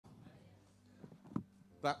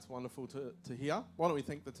That's wonderful to hear. Why don't we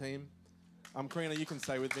thank the team? Karina, you can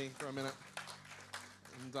stay with me for a minute.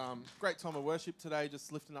 And great time of worship today,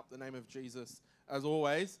 just lifting up the name of Jesus as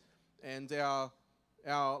always. And our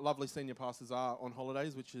lovely senior pastors are on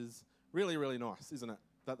holidays, which is really, really nice, isn't it?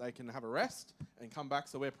 That they can have a rest and come back.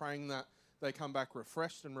 So we're praying that they come back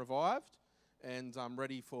refreshed and revived and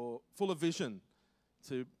ready for full of vision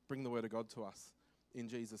to bring the word of God to us in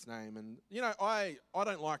Jesus' name. And, you know, I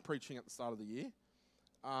don't like preaching at the start of the year,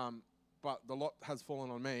 but the lot has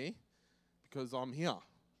fallen on me because I'm here.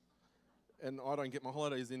 And I don't get my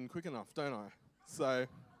holidays in quick enough, don't I? So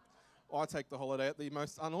I take the holiday at the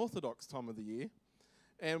most unorthodox time of the year.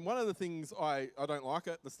 And one of the things I don't like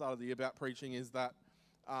at the start of the year about preaching is that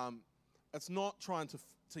it's not trying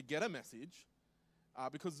to get a message,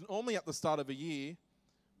 because normally at the start of a year,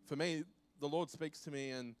 for me, the Lord speaks to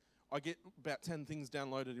me and I get about 10 things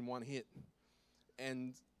downloaded in one hit.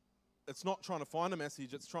 And it's not trying to find a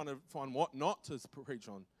message, it's trying to find what not to preach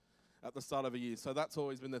on at the start of a year. So that's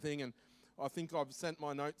always been the thing. And I think I've sent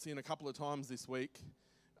my notes in a couple of times this week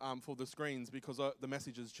for the screens because the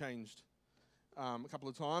message has changed a couple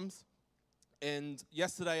of times. And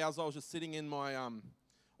yesterday, as I was just sitting in my,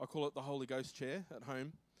 I call it the Holy Ghost chair at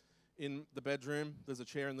home, in the bedroom, there's a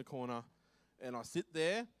chair in the corner, and I sit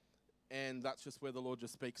there, and that's just where the Lord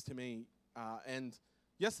just speaks to me. And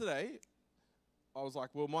yesterday, I was like,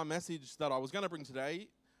 well, my message that I was going to bring today,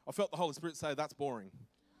 I felt the Holy Spirit say, that's boring.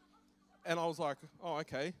 And I was like, oh,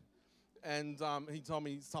 okay. And he told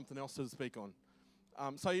me something else to speak on.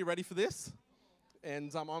 So are you ready for this?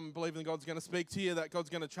 And I'm believing God's going to speak to you, that God's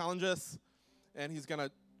going to challenge us, and he's going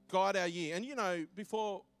to guide our year. And, you know,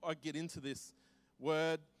 before I get into this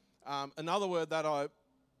word, another word that I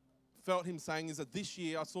felt him saying is that this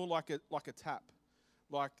year I saw like a tap.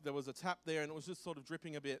 Like there was a tap there and it was just sort of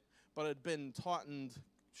dripping a bit, but it had been tightened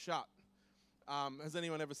shut. Has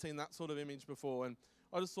anyone ever seen that sort of image before? And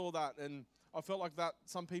I just saw that, and I felt like that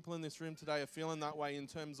some people in this room today are feeling that way in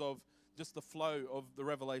terms of just the flow of the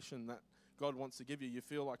revelation that God wants to give you. You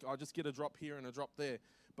feel like, I just get a drop here and a drop there.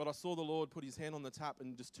 But I saw the Lord put his hand on the tap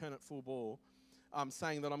and just turn it full bore,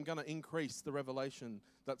 saying that I'm going to increase the revelation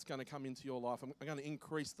that's going to come into your life. I'm going to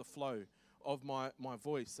increase the flow of my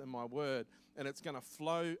voice and my word, and it's going to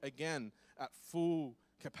flow again at full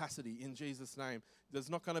capacity in Jesus' name. There's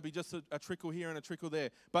not going to be just a trickle here and a trickle there.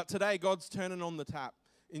 But today, God's turning on the tap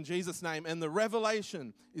in Jesus' name, and the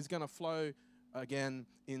revelation is going to flow again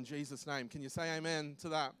in Jesus' name. Can you say amen to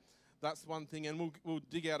that? That's one thing, and we'll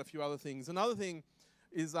dig out a few other things. Another thing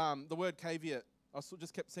is the word caveat. I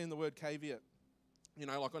just kept seeing the word caveat. You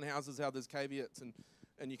know, like on houses, how there's caveats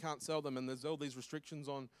and you can't sell them, and there's all these restrictions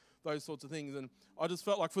on those sorts of things. And I just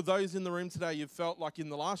felt like for those in the room today, you felt like in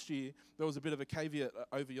the last year, there was a bit of a caveat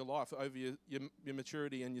over your life, over your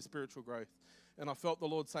maturity and your spiritual growth. And I felt the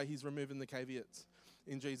Lord say he's removing the caveats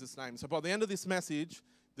in Jesus' name. So by the end of this message,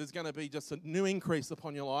 there's going to be just a new increase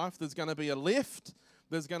upon your life. There's going to be a lift.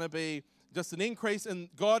 There's going to be just an increase, and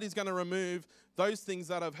God is going to remove those things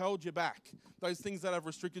that have held you back, those things that have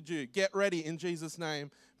restricted you. Get ready in Jesus'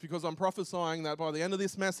 name, because I'm prophesying that by the end of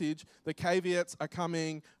this message, the caveats are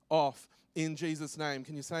coming off in Jesus' name.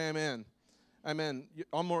 Can you say amen? Amen.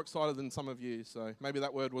 I'm more excited than some of you, so maybe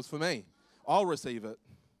that word was for me. I'll receive it.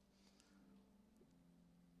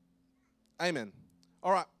 Amen.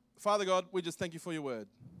 All right. Father God, we just thank you for your word.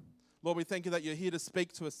 Lord, we thank you that you're here to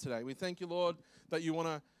speak to us today. We thank you, Lord, that you want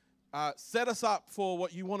to set us up for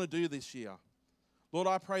what you want to do this year. Lord,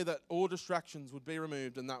 I pray that all distractions would be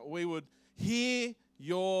removed and that we would hear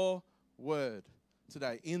your word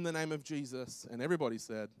today in the name of Jesus. And everybody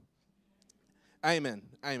said, amen.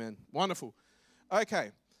 Amen. Wonderful.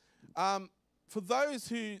 Okay. For those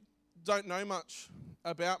who don't know much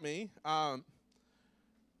about me, I,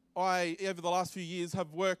 over the last few years,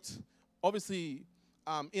 have worked, obviously,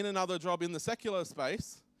 in another job in the secular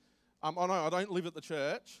space. I know I don't live at the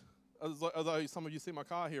church, although some of you see my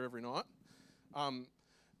car here every night.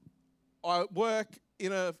 I work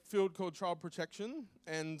in a field called child protection,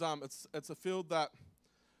 and it's a field that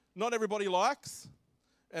not everybody likes,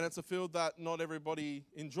 and it's a field that not everybody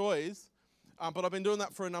enjoys, but I've been doing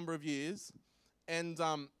that for a number of years, and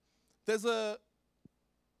there's a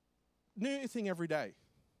new thing every day.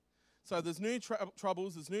 So there's new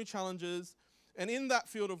troubles, there's new challenges, and in that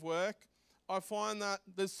field of work, I find that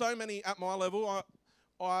there's so many at my level.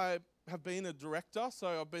 I have been a director,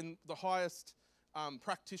 so I've been the highest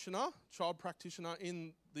child practitioner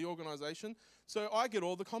in the organisation. So I get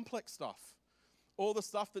all the complex stuff, all the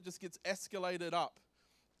stuff that just gets escalated up.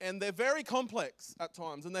 And they're very complex at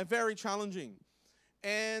times, and they're very challenging.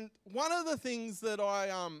 And one of the things that I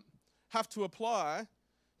have to apply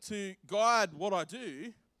to guide what I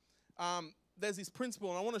do, there's this principle,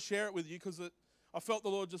 and I want to share it with you because I felt the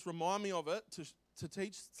Lord just remind me of it to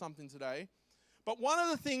teach something today. But one of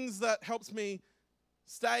the things that helps me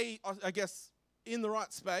stay, I guess, in the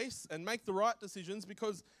right space and make the right decisions,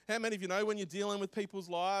 because how many of you know when you're dealing with people's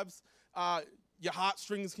lives, your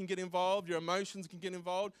heartstrings can get involved, your emotions can get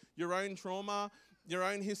involved, your own trauma, your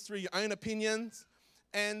own history, your own opinions.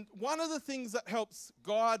 And one of the things that helps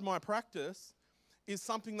guide my practice is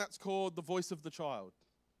something that's called the voice of the child.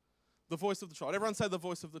 The voice of the child. Everyone say the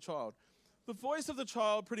voice of the child. The voice of the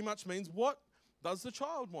child pretty much means, what does the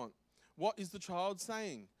child want? What is the child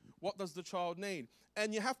saying? What does the child need?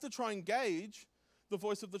 And you have to try and gauge the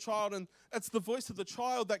voice of the child, and it's the voice of the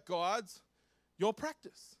child that guides your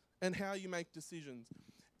practice and how you make decisions.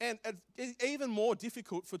 And it's even more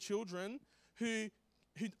difficult for children who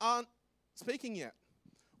aren't speaking yet,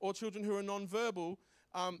 or children who are non-verbal,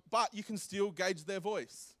 but you can still gauge their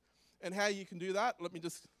voice. And how you can do that,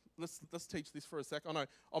 let's teach this for a sec. I know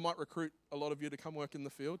I might recruit a lot of you to come work in the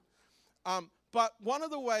field. But one of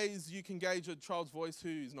the ways you can gauge a child's voice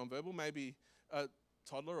who is non-verbal, maybe a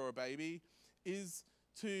toddler or a baby, is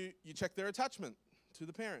you check their attachment to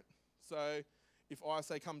the parent. So if I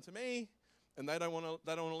say come to me and they don't want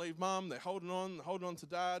to leave mum, they're holding on to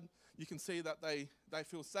dad, you can see that they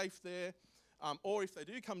feel safe there. Or if they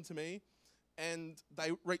do come to me and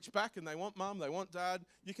they reach back and they want mum, they want dad,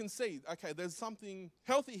 you can see, okay, there's something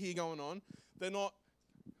healthy here going on. They're not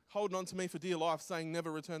holding on to me for dear life saying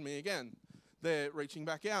never return me again. They're reaching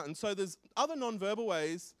back out. And so there's other non-verbal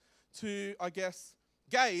ways to, I guess,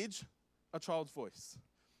 gauge a child's voice.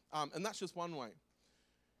 And that's just one way.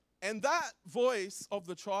 And that voice of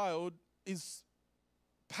the child is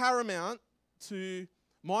paramount to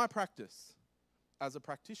my practice as a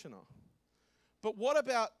practitioner. But what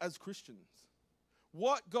about as Christians?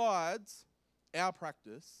 What guides our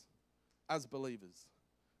practice as believers?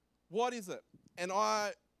 What is it? And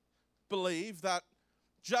I believe that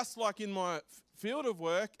just like in my field of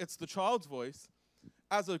work, it's the child's voice.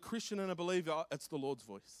 As a Christian and a believer, it's the Lord's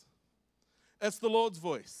voice. It's the Lord's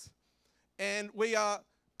voice. And we are,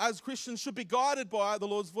 as Christians, should be guided by the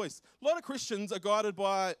Lord's voice. A lot of Christians are guided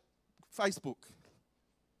by Facebook.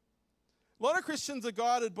 A lot of Christians are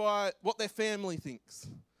guided by what their family thinks,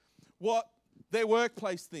 what their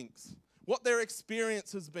workplace thinks, what their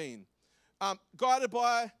experience has been, guided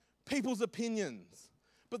by people's opinions.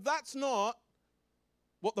 But that's not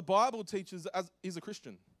what the Bible teaches as is a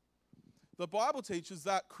Christian. The Bible teaches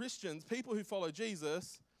that Christians, people who follow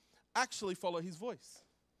Jesus, actually follow his voice.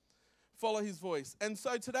 Follow his voice. And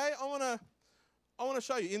so today I want to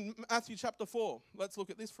show you in Matthew chapter 4. Let's look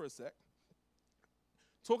at this for a sec.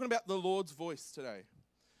 Talking about the Lord's voice today.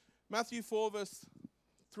 Matthew 4 verse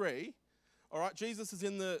 3. All right, Jesus is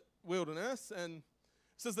in the wilderness and it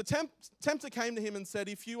says, the tempter came to him and said,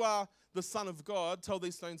 if you are the Son of God, tell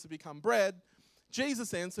these stones to become bread.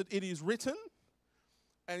 Jesus answered, it is written,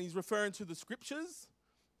 and he's referring to the scriptures,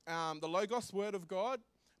 the Logos, word of God.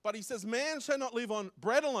 But he says, man shall not live on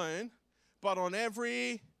bread alone, but on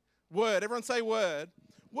every word. Everyone say word.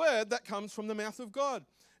 Word that comes from the mouth of God.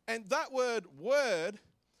 And that word,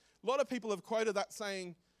 a lot of people have quoted that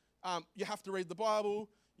saying, you have to read the Bible,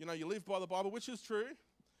 you live by the Bible, which is true.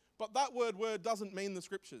 But that word doesn't mean the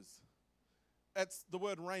scriptures. It's the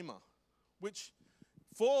word rhema, which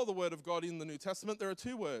for the word of God in the New Testament, there are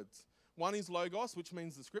two words. One is logos, which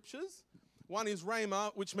means the scriptures. One is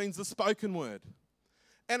rhema, which means the spoken word.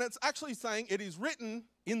 And it's actually saying it is written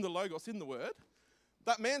in the logos, in the word,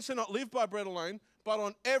 that man shall not live by bread alone, but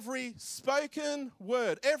on every spoken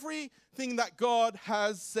word, everything that God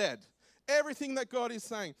has said, everything that God is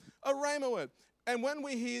saying, a rhema word. And when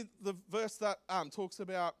we hear the verse that talks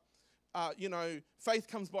about, faith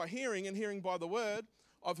comes by hearing and hearing by the word,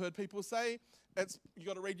 I've heard people say, you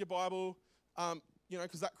got to read your Bible,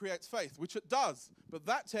 because that creates faith, which it does. But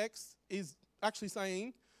that text is actually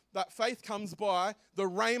saying that faith comes by the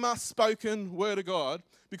rhema spoken word of God,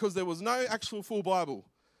 because there was no actual full Bible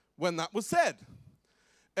when that was said.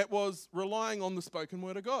 It was relying on the spoken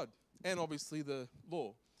word of God and obviously the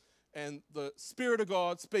law and the Spirit of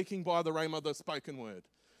God speaking by the rhema, the spoken word.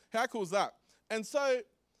 How cool is that? And so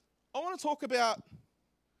I want to talk about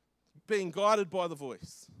being guided by the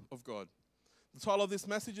voice of God. The title of this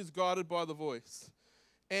message is Guided by the Voice.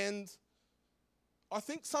 And I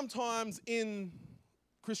think sometimes in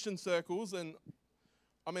Christian circles, and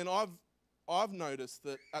I've noticed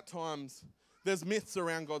that at times there's myths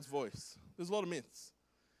around God's voice. There's a lot of myths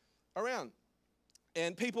around.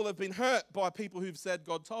 And people have been hurt by people who've said,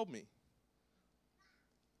 God told me.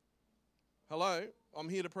 Hello, I'm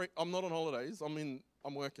here to I'm not on holidays,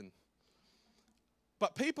 I'm working.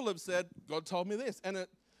 But people have said, God told me this,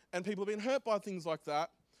 and people have been hurt by things like that.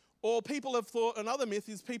 Or people have thought, another myth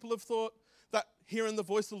is people have thought that hearing the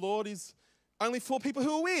voice of the Lord is only for people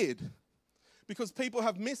who are weird, because people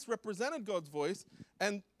have misrepresented God's voice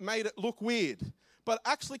and made it look weird. But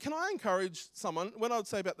actually, can I encourage someone, when I would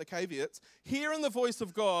say about the caveats, hearing the voice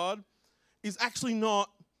of God is actually not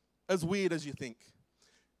as weird as you think.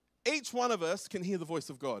 Each one of us can hear the voice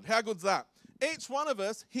of God. How good's that? Each one of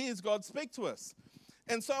us hears God speak to us.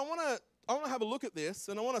 And so I want to have a look at this,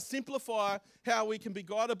 and I want to simplify how we can be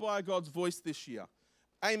guided by God's voice this year.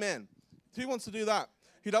 Amen. Who wants to do that?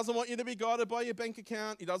 He doesn't want you to be guided by your bank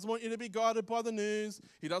account. He doesn't want you to be guided by the news.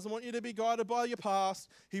 He doesn't want you to be guided by your past.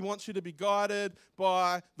 He wants you to be guided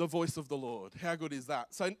by the voice of the Lord. How good is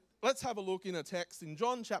that? So let's have a look in a text in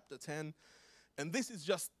John chapter 10. And this is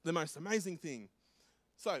just the most amazing thing.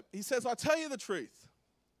 So he says, I tell you the truth.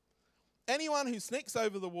 Anyone who sneaks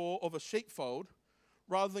over the wall of a sheepfold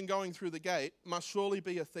rather than going through the gate must surely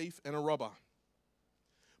be a thief and a robber.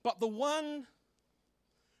 But the one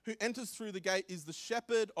who enters through the gate is the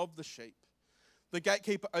shepherd of the sheep. The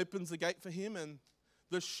gatekeeper opens the gate for him, and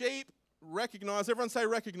the sheep recognize, everyone say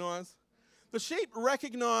recognize. The sheep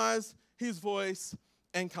recognize his voice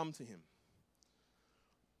and come to him.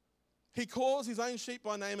 He calls his own sheep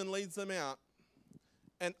by name and leads them out.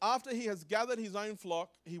 And after he has gathered his own flock,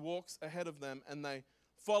 he walks ahead of them, and they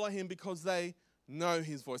follow him because they know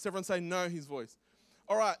his voice. Everyone say know his voice.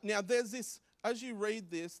 All right, now there's this, as you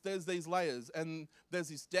read this, there's these layers and there's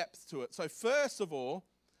this depth to it. So first of all,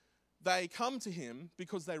 they come to him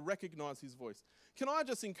because they recognize his voice. Can I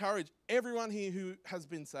just encourage everyone here who has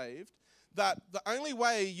been saved that the only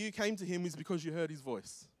way you came to him is because you heard his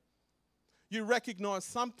voice. You recognize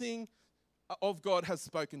something of God has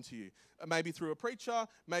spoken to you. Maybe through a preacher,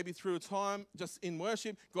 maybe through a time just in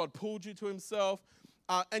worship, God pulled you to himself,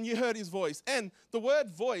 and you heard his voice. And the word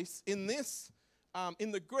voice in this,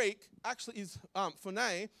 in the Greek, actually is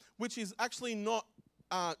phone, which is actually not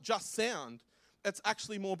just sound. It's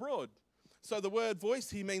actually more broad. So the word voice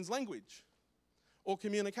here means language or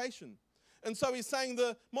communication. And so he's saying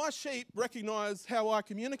my sheep recognize how I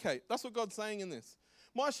communicate. That's what God's saying in this.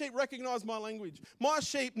 My sheep recognize my language. My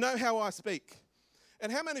sheep know how I speak.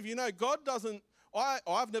 And how many of you know God doesn't,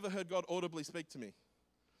 I've never heard God audibly speak to me.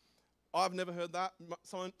 I've never heard that.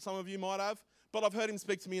 Some of you might have. But I've heard him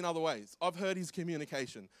speak to me in other ways. I've heard his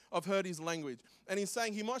communication. I've heard his language. And he's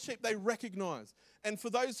saying here, my sheep, they recognize. And for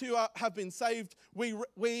those who have been saved,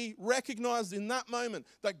 we recognized in that moment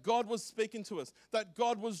that God was speaking to us, that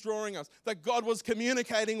God was drawing us, that God was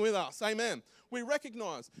communicating with us. Amen. We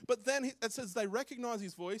recognize. But then it says they recognize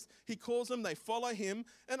his voice. He calls them. They follow him.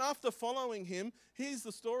 And after following him, here's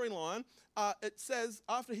the storyline. It says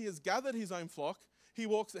after he has gathered his own flock, he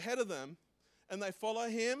walks ahead of them and they follow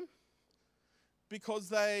him because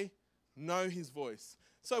they know his voice.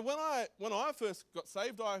 So when I first got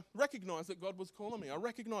saved, I recognized that God was calling me. I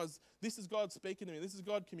recognized this is God speaking to me. This is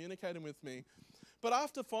God communicating with me. But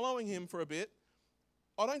after following him for a bit,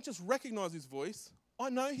 I don't just recognize his voice, I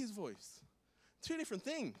know his voice. Two different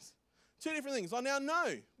things. Two different things. I now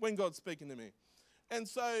know when God's speaking to me. And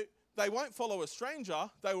so they won't follow a stranger.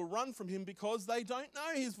 They will run from him because they don't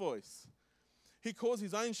know his voice. He calls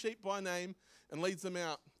his own sheep by name and leads them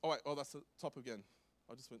out. Oh, that's the top again.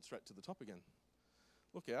 I just went straight to the top again.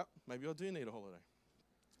 Look out. Maybe I do need a holiday.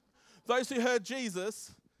 Those who heard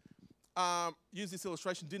Jesus use this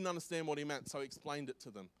illustration didn't understand what he meant, so he explained it to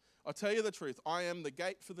them. I tell you the truth. I am the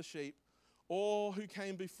gate for the sheep. All who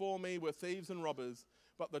came before me were thieves and robbers,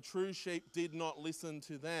 but the true sheep did not listen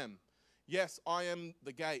to them. Yes, I am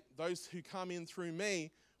the gate. Those who come in through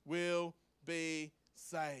me will be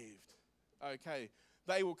saved. Okay.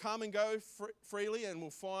 They will come and go freely and will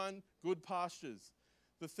find good pastures.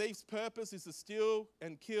 The thief's purpose is to steal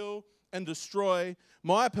and kill and destroy.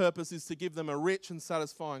 My purpose is to give them a rich and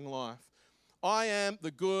satisfying life. I am the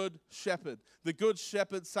good shepherd. The good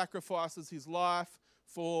shepherd sacrifices his life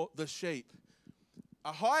for the sheep.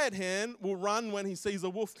 A hired hand will run when he sees a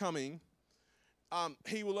wolf coming.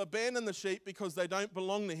 He will abandon the sheep because they don't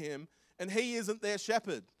belong to him, and he isn't their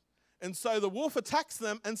shepherd. And so the wolf attacks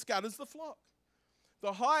them and scatters the flock.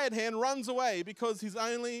 The hired hand runs away because he's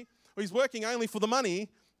working only for the money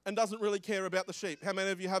and doesn't really care about the sheep. How many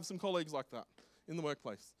of you have some colleagues like that in the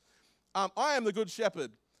workplace? I am the good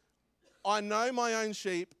shepherd. I know my own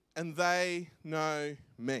sheep and they know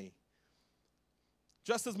me.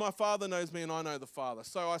 Just as my Father knows me and I know the Father,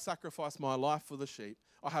 so I sacrifice my life for the sheep.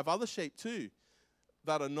 I have other sheep too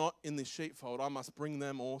that are not in this sheepfold. I must bring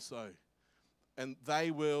them also. And they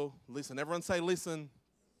will listen. Everyone say listen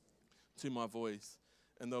to my voice.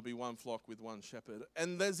 and there'll be one flock with one shepherd.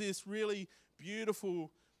 And there's this really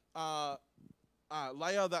beautiful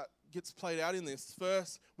layer that gets played out in this.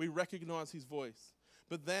 First, we recognize his voice.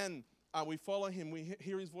 But then we follow him. We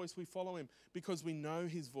hear his voice. We follow him because we know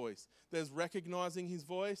his voice. There's recognizing his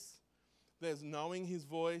voice. There's knowing his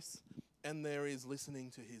voice. And there is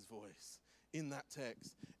listening to his voice in that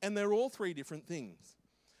text. And they're all three different things.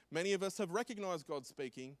 Many of us have recognized God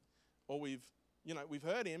speaking, or we've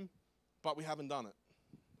heard him, but we haven't done it.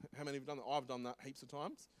 How many have done that? I've done that heaps of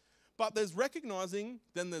times. But there's recognizing,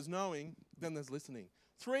 then there's knowing, then there's listening.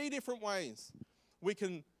 Three different ways we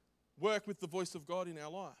can work with the voice of God in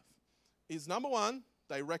our life. Is number one,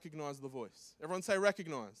 they recognize the voice. Everyone say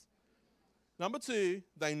recognize. Number two,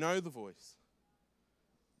 they know the voice.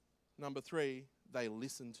 Number three, they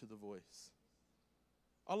listen to the voice.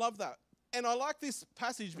 I love that. And I like this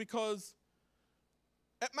passage because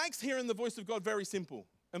it makes hearing the voice of God very simple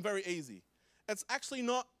and very easy. It's actually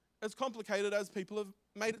not as complicated as people have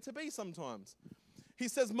made it to be sometimes. He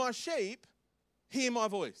says, my sheep hear my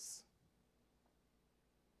voice.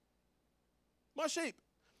 My sheep.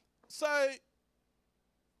 So,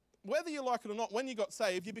 whether you like it or not, when you got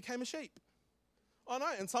saved, you became a sheep. I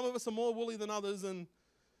know, and some of us are more woolly than others and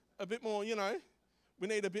a bit more, we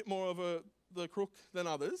need a bit more of the crook than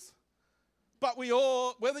others. But we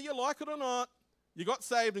all, whether you like it or not, you got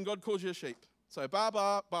saved and God calls you a sheep. So,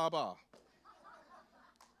 ba-ba, ba-ba.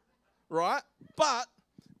 Right? But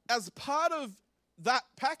as part of that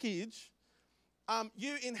package,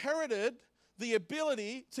 you inherited the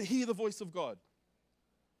ability to hear the voice of God.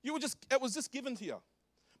 It was just given to you.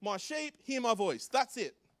 My sheep hear my voice. That's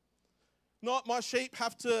it. Not my sheep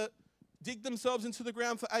have to dig themselves into the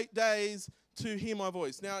ground for 8 days to hear my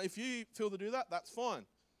voice. Now, if you feel to do that, that's fine.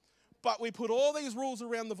 But we put all these rules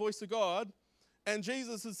around the voice of God, and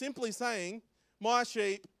Jesus is simply saying, my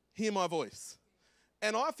sheep hear my voice.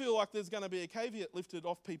 And I feel like there's going to be a caveat lifted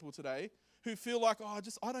off people today who feel like,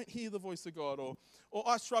 I don't hear the voice of God, or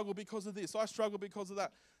I struggle because of this, I struggle because of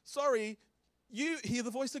that. Sorry, you hear the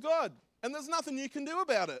voice of God, and there's nothing you can do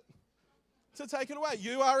about it to take it away.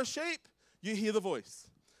 You are a sheep, you hear the voice.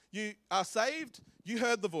 You are saved, you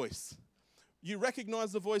heard the voice. You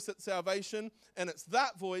recognize the voice at salvation, and it's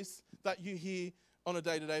that voice that you hear on a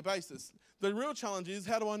day-to-day basis. The real challenge is,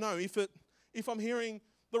 how do I know if I'm hearing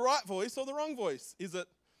the right voice or the wrong voice? Is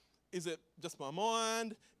it just my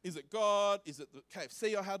mind? Is it God? Is it the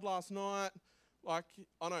KFC I had last night? Like,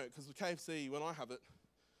 I know, because the KFC, when I have it,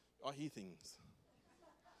 I hear things.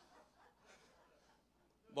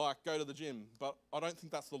 Like, go to the gym, but I don't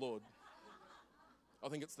think that's the Lord. I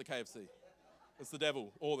think it's the KFC. It's the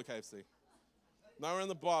devil or the KFC. Nowhere in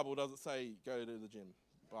the Bible does it say go to the gym,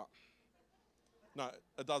 but no,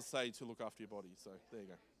 it does say to look after your body, so there you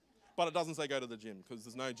go. But it doesn't say go to the gym, because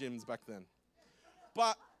there's no gyms back then.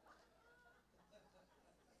 But,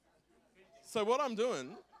 so what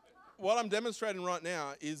I'm demonstrating right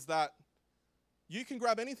now is that you can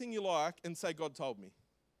grab anything you like and say, God told me.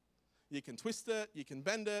 You can twist it, you can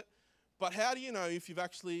bend it, but how do you know if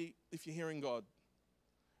you're hearing God?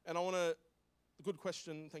 And good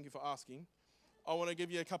question, thank you for asking. I want to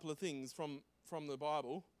give you a couple of things from the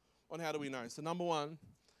Bible on how do we know. So number one,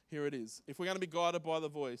 here it is. If we're going to be guided by the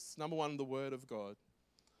voice, number one, the Word of God.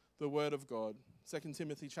 The Word of God. 2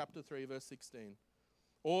 Timothy chapter 3, verse 16.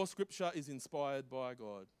 All Scripture is inspired by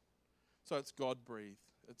God. So it's God-breathed.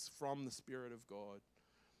 It's from the Spirit of God.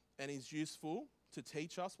 And is useful to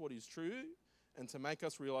teach us what is true and to make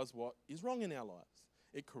us realize what is wrong in our lives.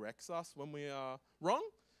 It corrects us when we are wrong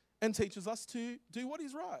and teaches us to do what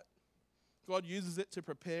is right. God uses it to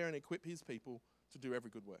prepare and equip his people to do every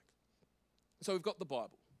good work. So we've got the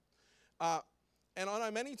Bible. And I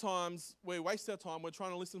know many times we waste our time, we're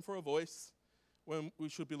trying to listen for a voice when we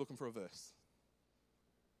should be looking for a verse.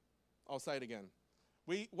 I'll say it again.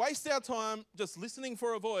 We waste our time just listening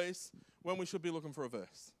for a voice when we should be looking for a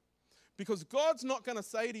verse. Because God's not going to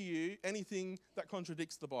say to you anything that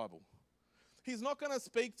contradicts the Bible. He's not going to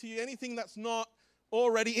speak to you anything that's not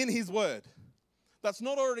already in his word. That's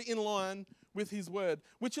not already in line with his word.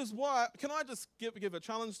 Which is why, can I just give a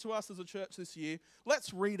challenge to us as a church this year?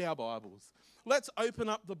 Let's read our Bibles. Let's open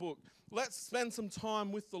up the book. Let's spend some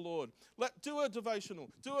time with the Lord. Do a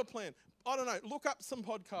devotional. Do a plan. I don't know, look up some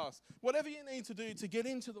podcasts. Whatever you need to do to get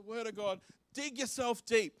into the Word of God, dig yourself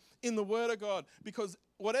deep in the Word of God. Because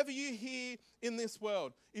whatever you hear in this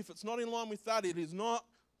world, if it's not in line with that, it is not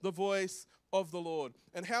the voice of the Lord.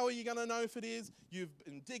 And how are you going to know if it is? You've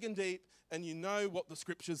been digging deep and you know what the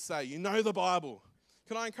Scriptures say. You know the Bible.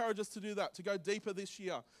 Can I encourage us to do that, to go deeper this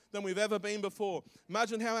year than we've ever been before?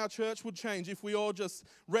 Imagine how our church would change if we all just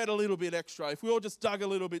read a little bit extra, if we all just dug a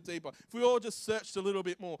little bit deeper, if we all just searched a little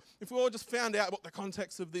bit more, if we all just found out what the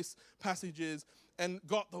context of this passage is and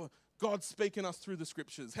got God speaking us through the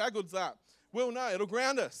scriptures. How good's that? We'll know. It'll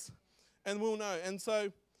ground us, and we'll know. And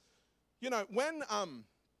so, when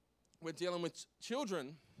we're dealing with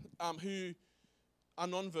children who are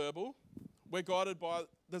non-verbal, we're guided by,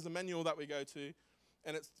 there's a manual that we go to,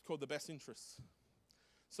 and it's called the best interests.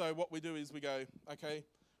 So what we do is we go, okay,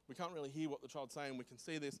 we can't really hear what the child's saying, we can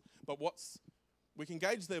see this, but we can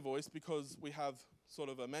gauge their voice because we have sort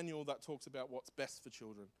of a manual that talks about what's best for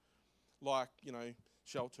children, like,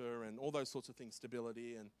 shelter and all those sorts of things,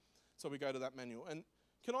 stability, and so we go to that manual. And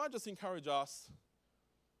can I just encourage us,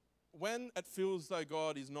 when it feels though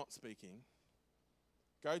God is not speaking,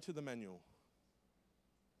 go to the manual.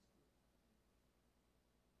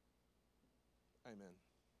 Amen.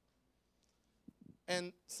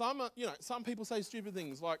 And some people say stupid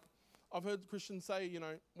things. Like I've heard Christians say,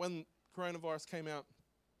 when coronavirus came out,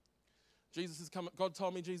 Jesus is coming. God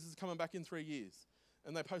told me Jesus is coming back in 3 years,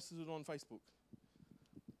 and they posted it on Facebook.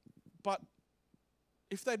 But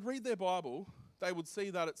if they'd read their Bible, they would see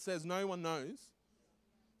that it says no one knows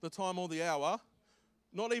the time or the hour.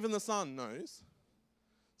 Not even the Son knows.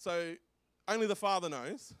 So only the Father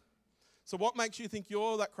knows. So what makes you think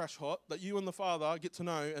you're that crash hot, that you and the Father get to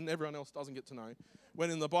know and everyone else doesn't get to know,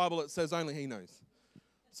 when in the Bible it says only He knows?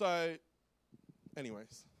 So,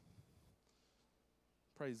 anyways,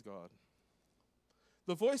 praise God.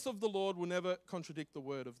 The voice of the Lord will never contradict the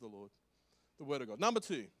word of the Lord, the word of God. Number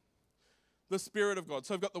 2, the Spirit of God.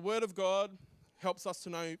 So we've got the word of God, helps us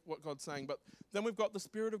to know what God's saying, but then we've got the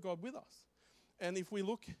Spirit of God with us. And if we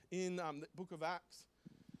look in the book of Acts,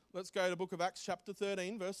 let's go to book of Acts chapter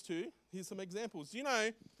 13, verse 2. Here's some examples.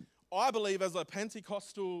 I believe as a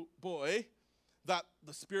Pentecostal boy that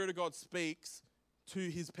the Spirit of God speaks to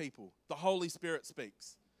His people. The Holy Spirit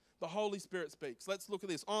speaks. The Holy Spirit speaks. Let's look at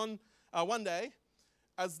this. On one day,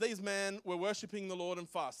 as these men were worshipping the Lord and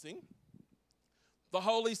fasting, the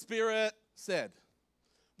Holy Spirit said,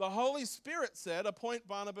 appoint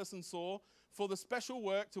Barnabas and Saul for the special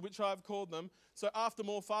work to which I have called them. So after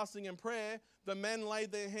more fasting and prayer, the men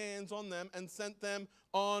laid their hands on them and sent them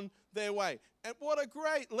on their way. And what a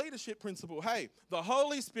great leadership principle. Hey, the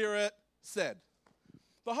Holy Spirit said.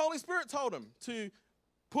 The Holy Spirit told them to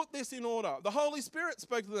put this in order. The Holy Spirit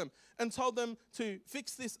spoke to them and told them to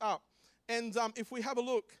fix this up. And if we have a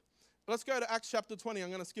look, let's go to Acts chapter 20. I'm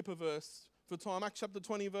going to skip a verse for time. Acts chapter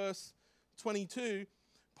 20, verse 22.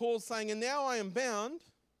 Paul's saying, and now I am bound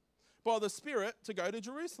by the Spirit to go to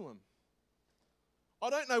Jerusalem. I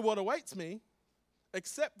don't know what awaits me,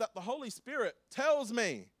 except that the Holy Spirit tells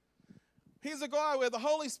me. Here's a guy where the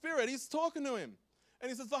Holy Spirit, he's talking to him. And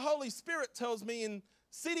he says, the Holy Spirit tells me in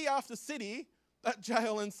city after city that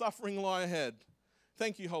jail and suffering lie ahead.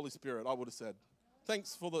 Thank you, Holy Spirit, I would have said.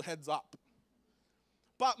 Thanks for the heads up.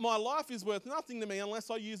 But my life is worth nothing to me unless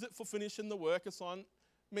I use it for finishing the work assigned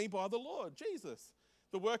me by the Lord, Jesus.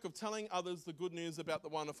 The work of telling others the good news about the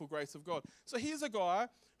wonderful grace of God. So here's a guy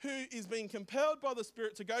who is being compelled by the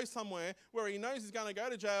Spirit to go somewhere where he knows he's going to go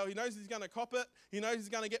to jail, he knows he's going to cop it, he knows he's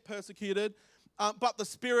going to get persecuted, but the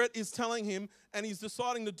Spirit is telling him, and he's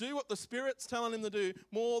deciding to do what the Spirit's telling him to do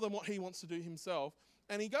more than what he wants to do himself,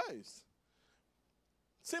 and he goes.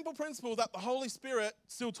 Simple principle that the Holy Spirit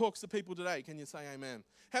still talks to people today. Can you say amen?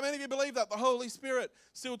 How many of you believe that the Holy Spirit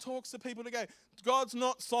still talks to people today? God's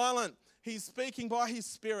not silent. He's speaking by His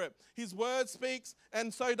Spirit. His word speaks,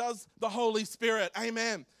 and so does the Holy Spirit.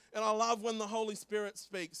 Amen. And I love when the Holy Spirit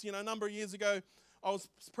speaks. A number of years ago, I was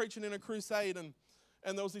preaching in a crusade, and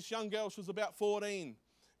there was this young girl. She was about 14,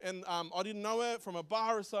 and I didn't know her from a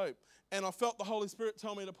bar of soap, and I felt the Holy Spirit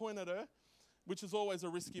tell me to point at her, which is always a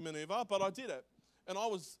risky maneuver, but I did it. And I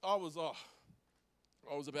was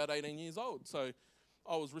about 18 years old, so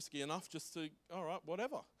I was risky enough just to, all right,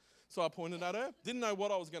 whatever. So I pointed at her, didn't know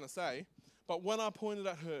what I was going to say, but when I pointed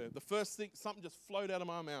at her, the first thing, something just flowed out of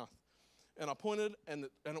my mouth. And I pointed, and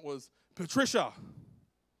it was, Patricia.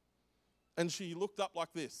 And she looked up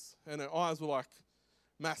like this, and her eyes were like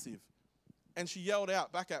massive. And she yelled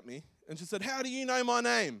out back at me, and she said, how do you know my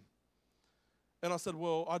name? And I said,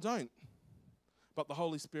 well, I don't. But the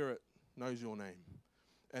Holy Spirit knows your name.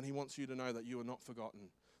 And He wants you to know that you are not forgotten,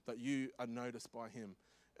 that you are noticed by Him.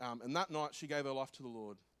 And that night, she gave her life to the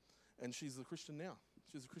Lord. And she's a Christian now.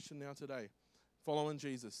 She's a Christian now today, following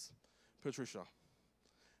Jesus, Patricia.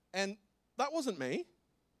 And that wasn't me.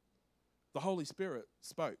 The Holy Spirit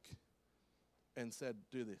spoke and said,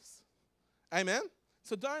 do this. Amen?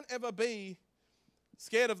 So don't ever be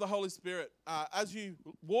scared of the Holy Spirit. As you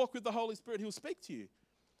walk with the Holy Spirit, he'll speak to you.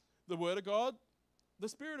 The Word of God, the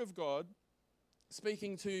Spirit of God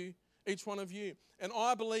speaking to each one of you. And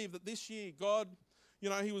I believe that this year, God,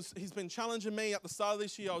 he's been challenging me at the start of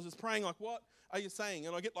this year. I was just praying like, what are you saying?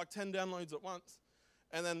 And I get like 10 downloads at once.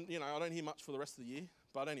 And then, I don't hear much for the rest of the year.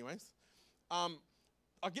 But anyways,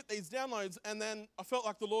 I get these downloads, and then I felt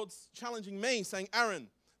like the Lord's challenging me, saying, Aaron,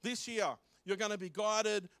 this year, you're going to be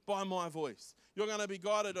guided by my voice. You're going to be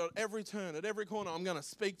guided at every turn, at every corner. I'm going to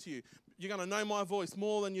speak to you. You're going to know my voice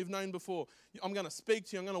more than you've known before. I'm going to speak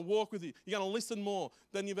to you. I'm going to walk with you. You're going to listen more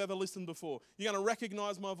than you've ever listened before. You're going to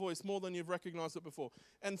recognize my voice more than you've recognized it before.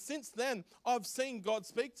 And since then, I've seen God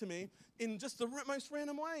speak to me in just the most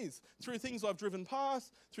random ways, through things I've driven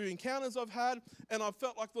past, through encounters I've had, and I've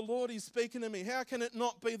felt like the Lord is speaking to me. How can it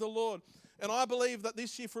not be the Lord? And I believe that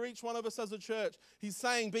this year for each one of us as a church, he's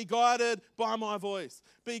saying, be guided by my voice.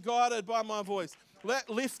 Be guided by my voice.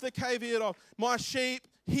 Lift the caveat off. My sheep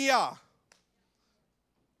hear.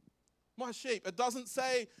 My sheep. It doesn't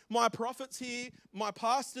say my prophets here, my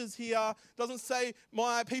pastors here. It doesn't say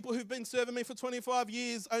my people who've been serving me for 25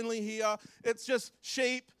 years only here. It's just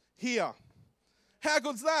sheep here. How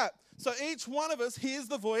good's that? So each one of us hears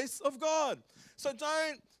the voice of God. So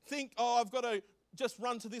don't think, I've got to just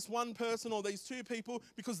run to this one person or these two people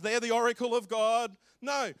because they're the oracle of God.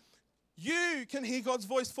 No, you can hear God's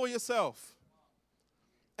voice for yourself.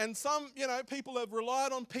 And some, people have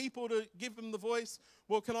relied on people to give them the voice.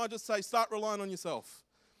 Well, can I just say, start relying on yourself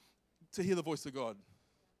to hear the voice of God.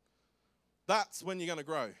 That's when you're going to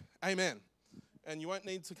grow. Amen. And you won't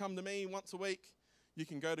need to come to me once a week. You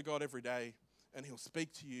can go to God every day, and he'll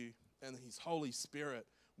speak to you, and his Holy Spirit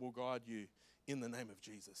will guide you in the name of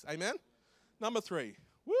Jesus. Amen? Number 3.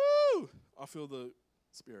 Woo! I feel the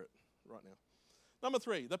Spirit right now. Number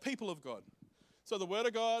 3, the people of God. So the Word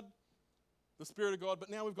of God, the Spirit of God, but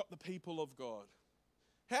now we've got the people of God.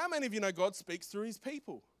 How many of you know God speaks through his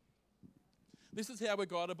people? This is how we're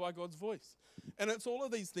guided by God's voice. And it's all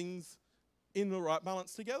of these things in the right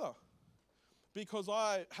balance together. Because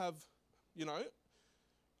I have,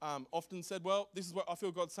 often said, well, this is what I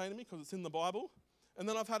feel God's saying to me because it's in the Bible. And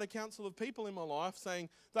then I've had a council of people in my life saying,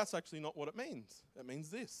 that's actually not what it means. It means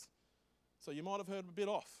this. So you might have heard a bit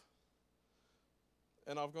off.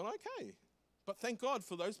 And I've gone, okay. But thank God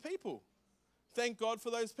for those people. Thank God for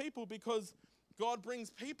those people, because God brings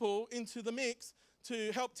people into the mix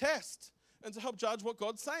to help test and to help judge what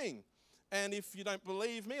God's saying. And if you don't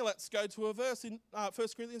believe me, let's go to a verse in 1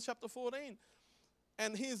 Corinthians chapter 14.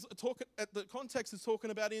 And here's the context is talking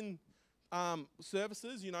about in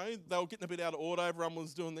services, they were getting a bit out of order. Everyone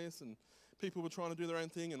was doing this, and people were trying to do their own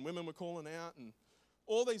thing, and women were calling out, and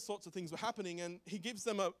all these sorts of things were happening. And he gives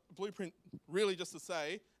them a blueprint really just to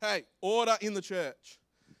say, hey, order in the church.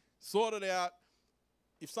 Sort it out.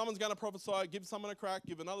 If someone's going to prophesy, give someone a crack,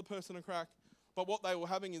 give another person a crack. But what they were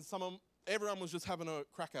having is everyone was just having a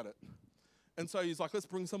crack at it. And so he's like, let's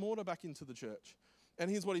bring some order back into the church.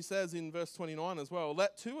 And here's what he says in verse 29 as well.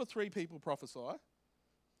 Let 2 or 3 people prophesy,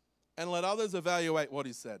 and let others evaluate what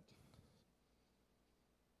he said.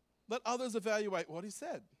 Let others evaluate what he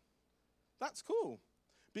said. That's cool.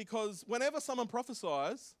 Because whenever someone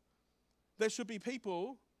prophesies, there should be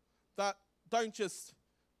people that don't just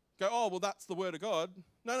go, oh, well, that's the word of God.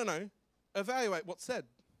 No. Evaluate what's said.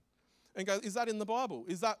 And go, is that in the Bible?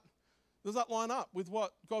 Does that line up with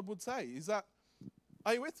what God would say?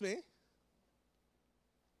 Are you with me?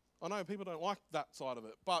 I know people don't like that side of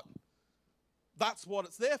it, but that's what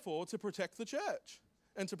it's there for, to protect the church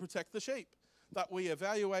and to protect the sheep, that we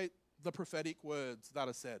evaluate the prophetic words that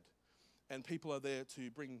are said. And people are there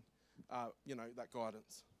to bring, that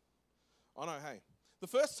guidance. I know, hey, the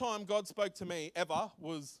first time God spoke to me ever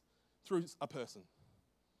was through a person.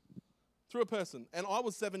 Through a person. And I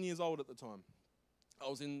was 7 years old at the time. I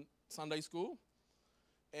was in Sunday school,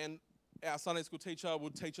 and our Sunday school teacher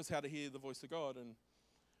would teach us how to hear the voice of God. And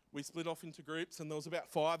we split off into groups, and there was about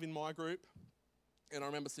 5 in my group. And I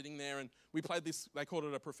remember sitting there, and we played this, they called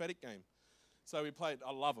it a prophetic game. So we played,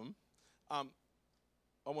 I love them.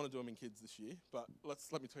 I want to do them in kids this year, but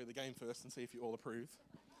let me tell you the game first and see if you all approve.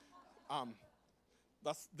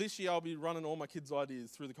 This year I'll be running all my kids'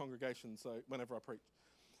 ideas through the congregation, so whenever I preach.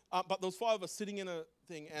 But there was 5 of us sitting in a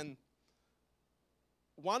thing, and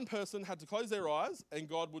one person had to close their eyes, and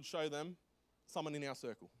God would show them someone in our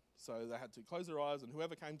circle. So they had to close their eyes, and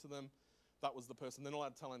whoever came to them, that was the person. They're not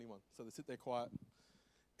allowed to tell anyone, so they sit there quiet.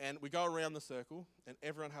 And we go around the circle, and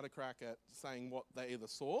everyone had a crack at saying what they either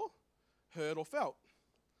saw, heard, or felt,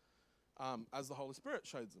 as the Holy Spirit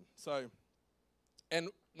showed them. So, and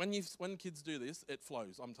when kids do this, it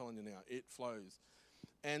flows. I'm telling you now, it flows.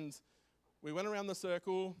 And we went around the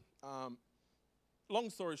circle. Long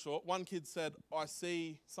story short, one kid said, I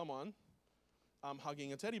see someone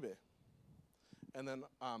hugging a teddy bear. And then,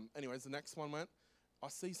 anyways, the next one went, I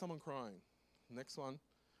see someone crying. Next one,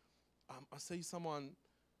 I see someone,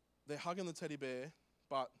 they're hugging the teddy bear,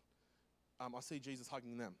 but I see Jesus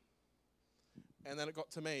hugging them. And then it got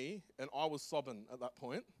to me, and I was sobbing at that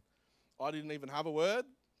point. I didn't even have a word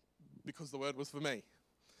because the word was for me.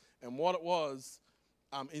 And what it was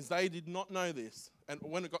is they did not know this. And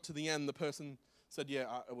when it got to the end, the person said,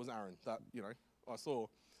 yeah, it was Aaron that, I saw.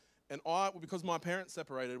 And because my parents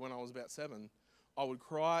separated when I was about 7, I would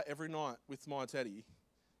cry every night with my teddy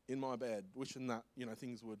in my bed, wishing that,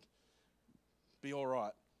 things would be all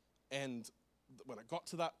right. And when I got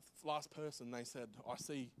to that last person, they said, I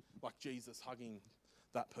see like Jesus hugging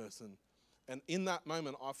that person. And in that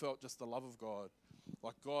moment, I felt just the love of God.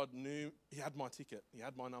 Like God knew, he had my ticket, he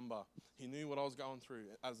had my number. He knew what I was going through.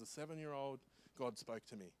 As a 7-year-old, God spoke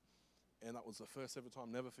to me. And that was the first ever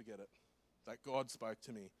time, never forget it, that God spoke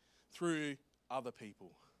to me through other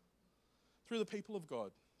people, through the people of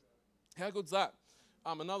God. How good's that?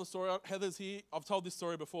 Another story, Heather's here. I've told this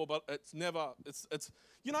story before, but it's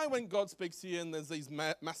when God speaks to you and there's these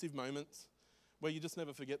massive moments where you just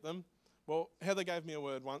never forget them. Well, Heather gave me a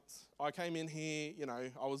word once. I came in here,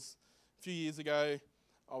 I was, a few years ago,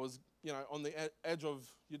 I was, on the edge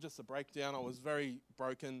of just a breakdown. I was very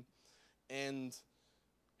broken. And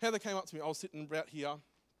Heather came up to me. I was sitting about here.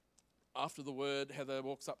 After the word, Heather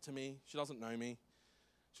walks up to me. She doesn't know me.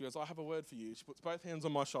 She goes, I have a word for you. She puts both hands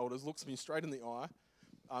on my shoulders, looks me straight in the eye.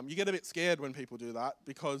 You get a bit scared when people do that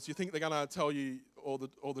because you think they're going to tell you all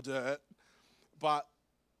the dirt. But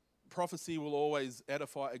prophecy will always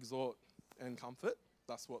edify, exhort, and comfort.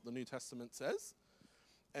 That's what the New Testament says.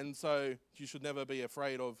 And so you should never be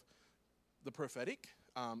afraid of the prophetic.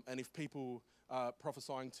 And if people are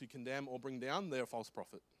prophesying to condemn or bring down, they're a false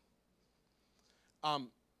prophet.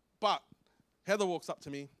 But Heather walks up to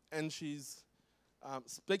me and she's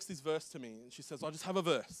speaks this verse to me. And she says, I just have a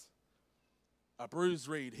verse. A bruised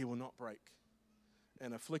reed he will not break,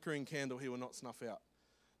 and a flickering candle he will not snuff out.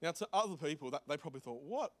 Now, to other people, they probably thought,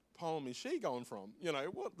 what poem is she going from?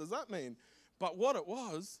 What does that mean? But what it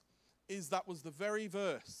was, is that was the very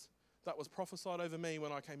verse that was prophesied over me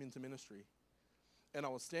when I came into ministry. And I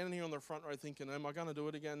was standing here on the front row thinking, am I going to do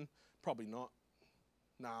it again? Probably not.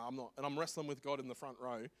 Nah, I'm not. And I'm wrestling with God in the front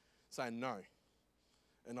row saying no.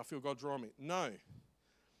 And I feel God drawing me. No.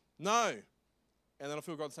 No. And then I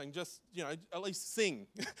feel God saying, just, at least sing.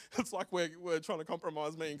 It's like we're trying to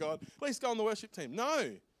compromise me and God. At least go on the worship team.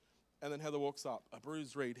 No. And then Heather walks up. A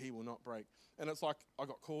bruised reed he will not break. And it's like I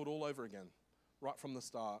got called all over again, right from the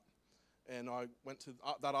start. And I went to,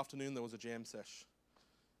 that afternoon there was a jam sesh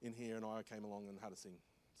in here and I came along and had to sing.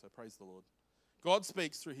 So praise the Lord. God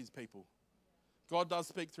speaks through his people. God does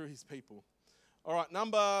speak through his people. All right,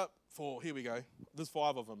 number 4. Here we go. There's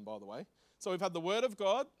 5 of them, by the way. So we've had the word of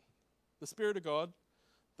God, the Spirit of God,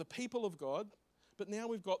 the people of God, but now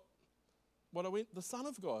we've got, the Son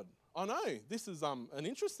of God. I know, this is an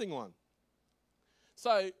interesting one.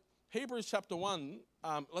 So Hebrews chapter 1,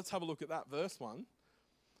 let's have a look at that, verse 1.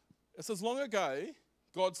 It says, long ago,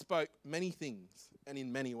 God spoke many things and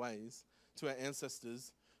in many ways to our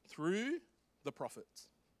ancestors through the prophets.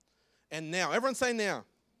 And now, everyone say now.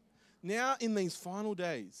 Now in these final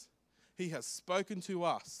days, he has spoken to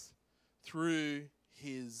us through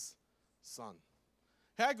his Son.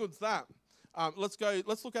 How good's that?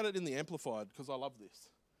 Let's look at it in the Amplified because I love this.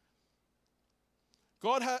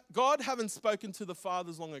 God having spoken to the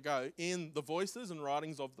fathers long ago in the voices and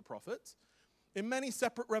writings of the prophets, in many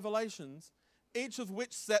separate revelations, each of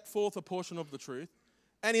which set forth a portion of the truth,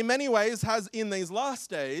 and in many ways has in these last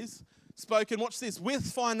days spoken, watch this, with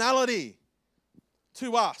finality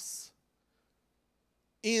to us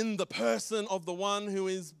in the person of the one who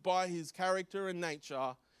is by his character and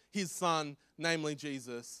nature, his Son, namely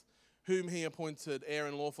Jesus, whom he appointed heir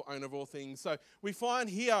and lawful owner of all things. So we find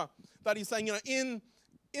here that he's saying, in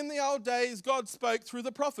the old days, God spoke through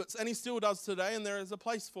the prophets, and he still does today, and there is a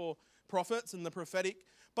place for prophets and the prophetic.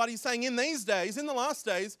 But he's saying in these days, in the last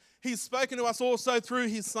days, he's spoken to us also through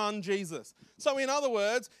his Son, Jesus. So in other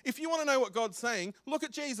words, if you want to know what God's saying, look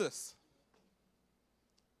at Jesus.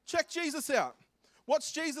 Check Jesus out.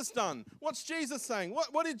 What's Jesus done? What's Jesus saying?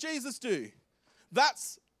 What did Jesus do?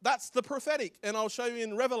 That's the prophetic. And I'll show you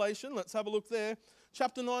in Revelation. Let's have a look there.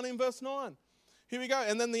 Chapter 19, verse 9. Here we go.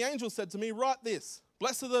 And then the angel said to me, write this.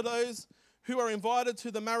 Blessed are those who are invited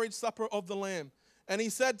to the marriage supper of the Lamb. And he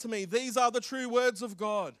said to me, these are the true words of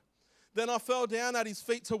God. Then I fell down at his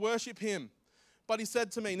feet to worship him. But he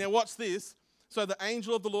said to me, now watch this. So the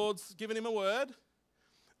angel of the Lord's given him a word.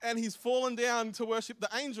 and he's fallen down to worship the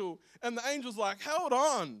angel. And the angel's like, hold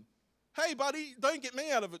on. Hey, buddy, don't get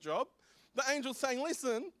me out of a job. The angel's saying,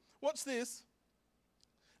 listen, watch this.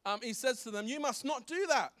 He says to them, you must not do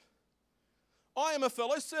that. I am a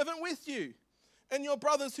fellow servant with you and your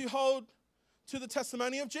brothers who hold to the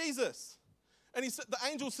testimony of Jesus. And the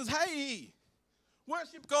angel says, hey,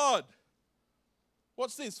 worship God.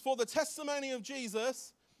 Watch this. For the testimony of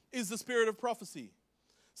Jesus is the spirit of prophecy.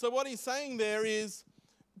 So what he's saying there is,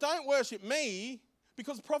 don't worship me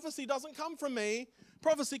because prophecy doesn't come from me.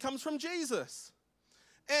 Prophecy comes from Jesus.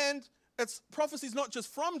 And prophecy is not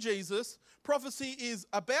just from Jesus. Prophecy is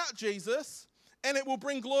about Jesus, and it will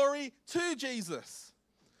bring glory to Jesus.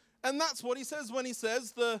 And that's what he says when he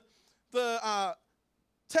says the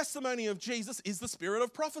testimony of Jesus is the spirit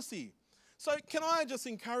of prophecy. So can I just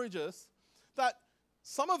encourage us that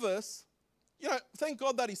some of us, thank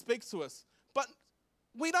God that he speaks to us, but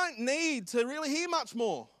we don't need to really hear much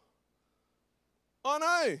more. I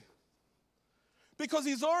know. Because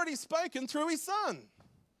he's already spoken through his son.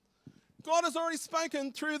 God has already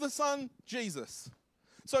spoken through the son, Jesus.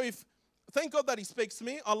 So thank God that he speaks to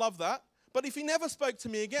me. I love that. But if he never spoke to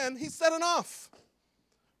me again, he said enough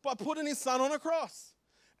by putting his son on a cross.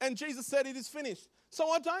 And Jesus said it is finished. So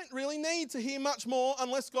I don't really need to hear much more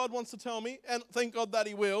unless God wants to tell me. And thank God that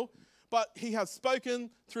he will. But he has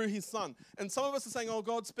spoken through his son. And some of us are saying, oh,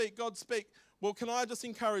 God speak, God speak. Well, can I just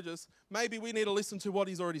encourage us? Maybe we need to listen to what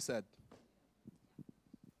he's already said.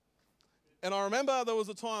 And I remember there was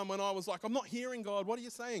a time when I was like, I'm not hearing God. What are you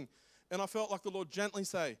saying? And I felt like the Lord gently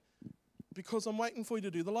say, because I'm waiting for you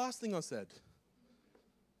to do the last thing I said.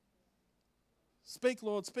 Speak,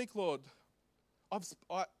 Lord, speak, Lord. I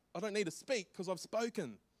don't need to speak because I've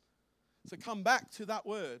spoken. So come back to that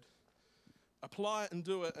word. Apply it and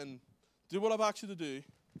do it and do what I've asked you to do.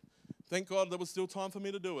 Thank God there was still time for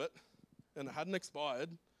me to do it. And it hadn't expired.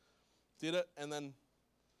 Did it, and then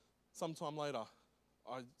sometime later,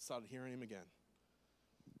 I started hearing him again.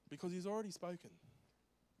 Because he's already spoken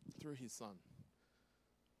through his son.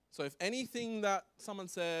 So if anything that someone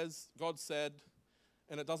says, God said,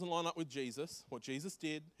 and it doesn't line up with Jesus, what Jesus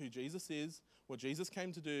did, who Jesus is, what Jesus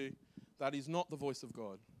came to do, that is not the voice of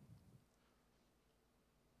God.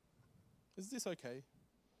 Is this okay?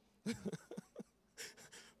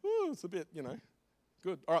 Ooh, it's a bit,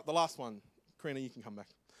 good. All right, the last one. Karina, you can come back.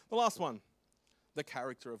 The last one, the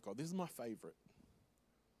character of God. This is my favorite.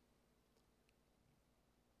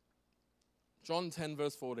 John 10,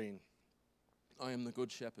 verse 14. I am the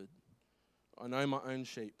good shepherd. I know my own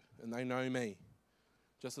sheep, and they know me,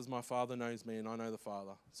 just as my Father knows me, and I know the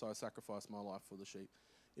Father. So I sacrifice my life for the sheep.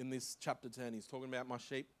 In this chapter 10, he's talking about my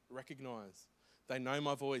sheep recognize. They know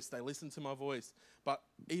my voice. They listen to my voice. But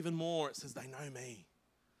even more, it says they know me.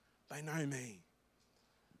 They know me.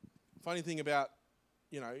 Funny thing about,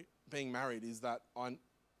 being married is that I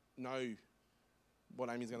know what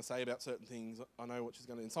Amy's going to say about certain things. I know what she's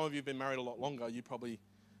going to... And some of you have been married a lot longer. You probably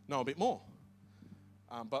know a bit more.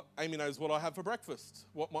 But Amy knows what I have for breakfast,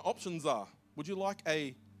 what my options are. Would you like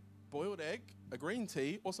a boiled egg, a green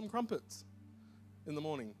tea, or some crumpets in the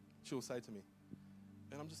morning? She'll say to me.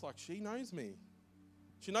 And I'm just like, she knows me.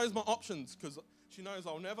 She knows my options because she knows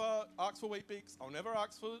I'll never ask for Wheat Bix. I'll never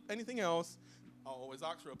ask for anything else. I'll always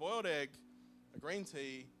ask for a boiled egg, a green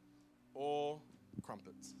tea, or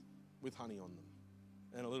crumpets with honey on them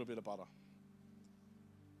and a little bit of butter.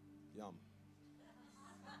 Yum.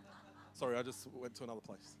 Sorry, I just went to another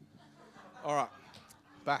place. All right,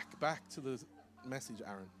 back to the message,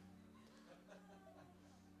 Aaron.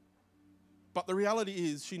 But the reality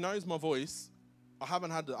is she knows my voice. I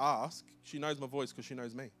haven't had to ask. She knows my voice because she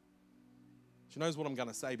knows me. She knows what I'm going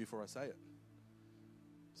to say before I say it.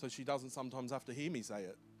 So she doesn't sometimes have to hear me say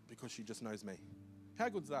it because she just knows me. How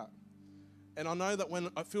good's that? And I know that when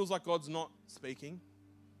it feels like God's not speaking,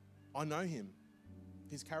 I know him,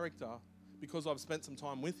 his character, because I've spent some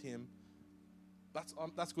time with him.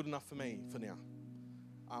 That's good enough for me for now.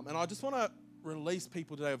 And I just want to release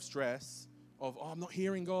people today of stress of, I'm not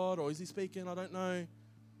hearing God, or is he speaking? I don't know.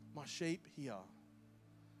 My sheep hear.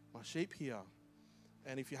 My sheep hear.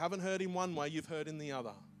 And if you haven't heard in one way, you've heard in the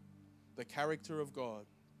other. The character of God.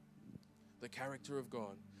 The character of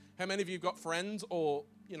God. How many of you have got friends or,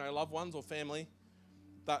 loved ones or family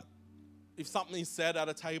that if something is said at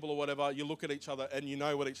a table or whatever, you look at each other and you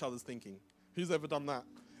know what each other's thinking? Who's ever done that?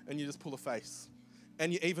 And you just pull a face.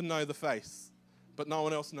 And you even know the face, but no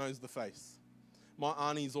one else knows the face. My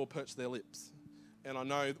aunties all perch their lips. And I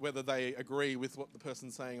know whether they agree with what the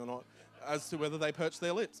person's saying or not as to whether they perch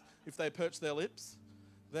their lips. If they perch their lips,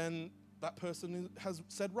 then that person has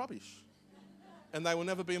said rubbish. And they will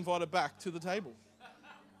never be invited back to the table.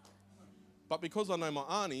 But because I know my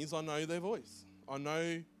aunties, I know their voice. I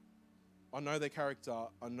know their character.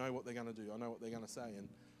 I know what they're going to do. I know what they're going to say. And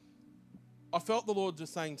I felt the Lord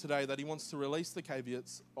just saying today that he wants to release the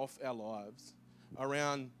caveats off our lives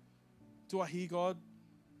around, do I hear God?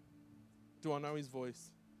 Do I know his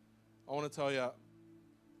voice? I want to tell you,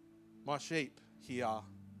 my sheep hear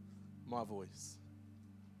my voice.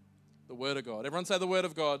 The word of God. Everyone say the word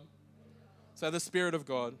of God. Say the Spirit of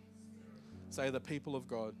God. Say the people of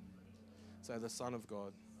God. Say the Son of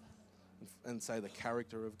God. And say the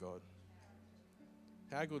character of God.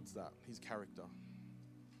 How good's that? His character.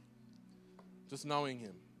 Just knowing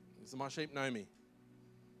him. So my sheep know me.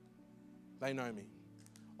 They know me.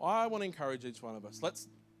 I want to encourage each one of us. Let's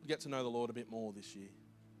get to know the Lord a bit more this year.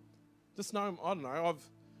 Just know him. I don't know.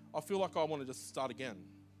 I feel like I want to just start again.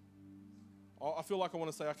 I feel like I want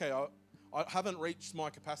to say, okay, I haven't reached my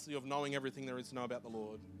capacity of knowing everything there is to know about the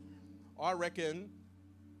Lord. I reckon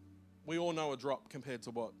we all know a drop compared to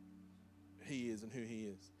what he is and who he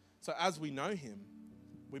is. So as we know him,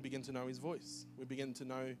 we begin to know his voice. We begin to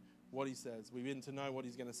know what he says. We begin to know what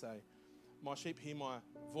he's going to say. My sheep hear my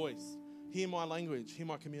voice, hear my language, hear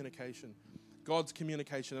my communication, God's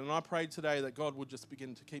communication. And I prayed today that God would just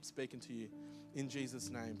begin to keep speaking to you in Jesus'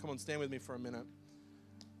 name. Come on, stand with me for a minute.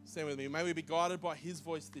 Stand with me. May we be guided by his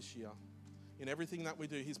voice this year in everything that we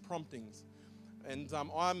do, his promptings. And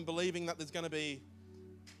I'm believing that there's going to be,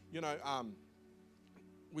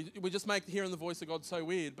 we just make hearing the voice of God so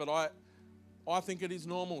weird, but I think it is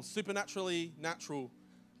normal, supernaturally natural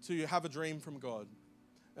to have a dream from God.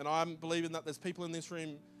 And I'm believing that there's people in this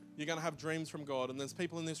room, you're going to have dreams from God. And there's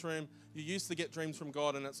people in this room, you used to get dreams from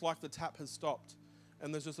God, and it's like the tap has stopped.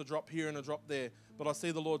 And there's just a drop here and a drop there. But I see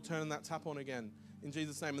the Lord turning that tap on again in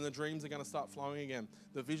Jesus' name. And the dreams are going to start flowing again.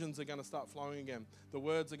 The visions are going to start flowing again. The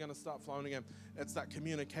words are going to start flowing again. It's that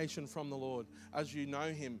communication from the Lord as you know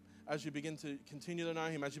him, as you begin to continue to know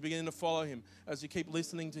him, as you begin to follow him, as you keep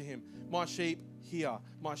listening to him. My sheep hear,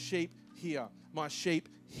 my sheep hear, my sheep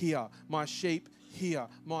hear, my sheep hear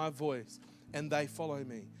my voice, and they follow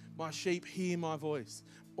me. My sheep hear my voice.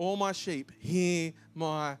 All my sheep hear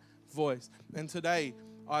my voice. And today,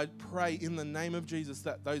 I pray in the name of Jesus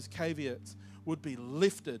that those caveats would be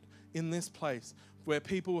lifted in this place where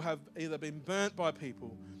people have either been burnt by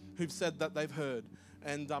people who've said that they've heard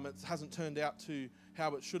and it hasn't turned out to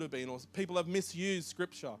how it should have been, or people have misused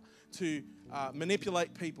scripture to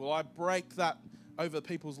manipulate people. I break that over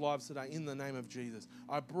people's lives today in the name of Jesus.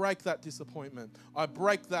 I break that disappointment. I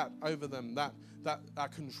break that over them,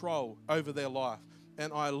 that control over their life.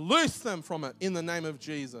 And I loose them from it in the name of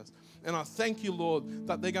Jesus. And I thank you, Lord,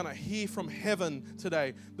 that they're going to hear from heaven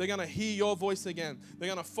today. They're going to hear your voice again. They're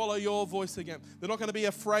going to follow your voice again. They're not going to be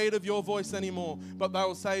afraid of your voice anymore, but they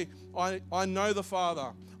will say, I know the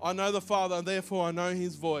Father. I know the Father, and therefore I know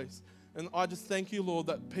his voice. And I just thank you, Lord,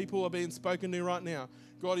 that people are being spoken to right now.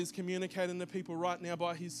 God is communicating to people right now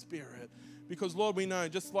by his Spirit. Because, Lord, we know,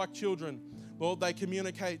 just like children, Lord, they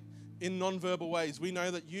communicate in non-verbal ways. We know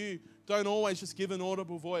that you don't always just give an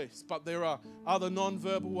audible voice, but there are other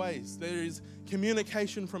non-verbal ways. There is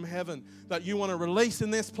communication from heaven that you want to release in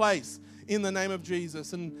this place in the name of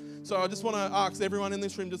Jesus. And so I just want to ask everyone in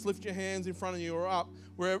this room, just lift your hands in front of you or up,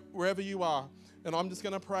 wherever you are. And I'm just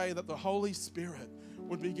going to pray that the Holy Spirit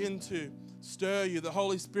would begin to stir you. The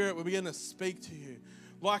Holy Spirit would begin to speak to you.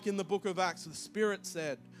 Like in the book of Acts, the Spirit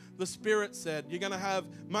said, you're going to have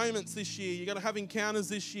moments this year, you're going to have encounters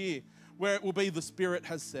this year where it will be the Spirit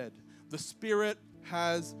has said. The Spirit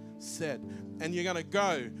has said. And you're going to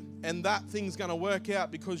go, and that thing's going to work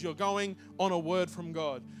out because you're going on a word from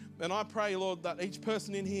God. And I pray, Lord, that each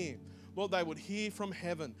person in here, Lord, they would hear from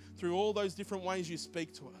heaven through all those different ways you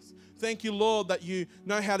speak to us. Thank you, Lord, that you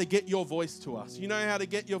know how to get your voice to us. You know how to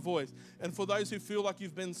get your voice. And for those who feel like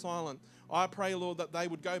you've been silent, I pray, Lord, that they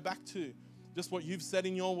would go back to just what you've said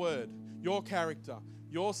in your word, your character,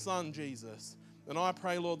 your Son, Jesus. And I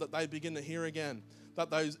pray, Lord, that they begin to hear again, that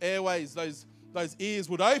those airways, those ears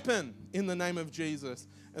would open in the name of Jesus,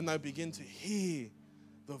 and they begin to hear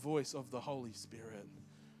the voice of the Holy Spirit.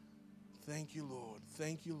 Thank you, Lord.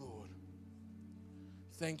 Thank you, Lord.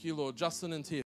 Thank you, Lord. Justin and Tiff.